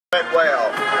Treadwell.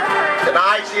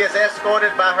 Tonight she is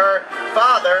escorted by her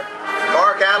father,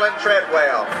 Mark Allen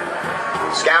Treadwell.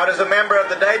 Scout is a member of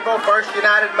the Dadeville First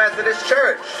United Methodist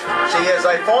Church. She is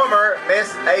a former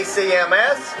Miss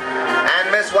ACMS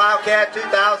and Miss Wildcat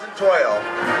 2012.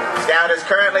 Scout is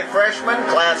currently freshman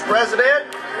class president,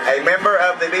 a member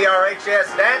of the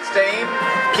BRHS dance team,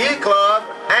 Key Club,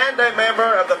 and a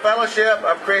member of the Fellowship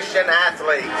of Christian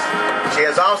Athletes. She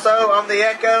is also on the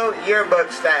Echo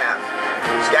yearbook staff.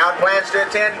 Scout plans to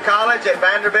attend college at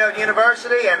Vanderbilt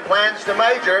University and plans to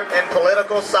major in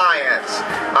political science.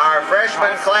 Our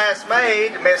freshman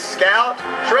classmate, Miss Scout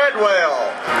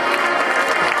Treadwell.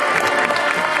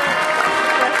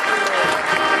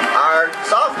 Our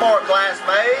sophomore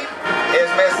classmate is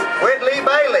Miss Whitley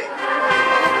Bailey.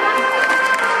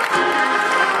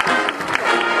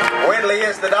 Whitley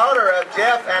is the daughter of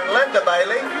Jeff and Linda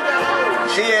Bailey.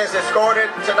 She is escorted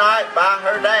tonight by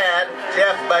her dad,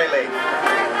 Jeff Bailey.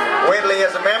 Whitley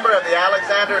is a member of the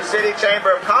Alexander City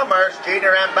Chamber of Commerce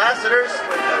Junior Ambassadors,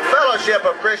 Fellowship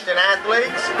of Christian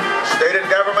Athletes, Student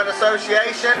Government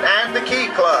Association, and the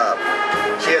Key Club.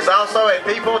 She is also a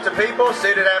People-to-People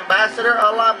Student Ambassador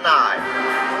alumni.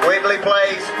 Whitley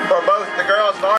plays for both the girls'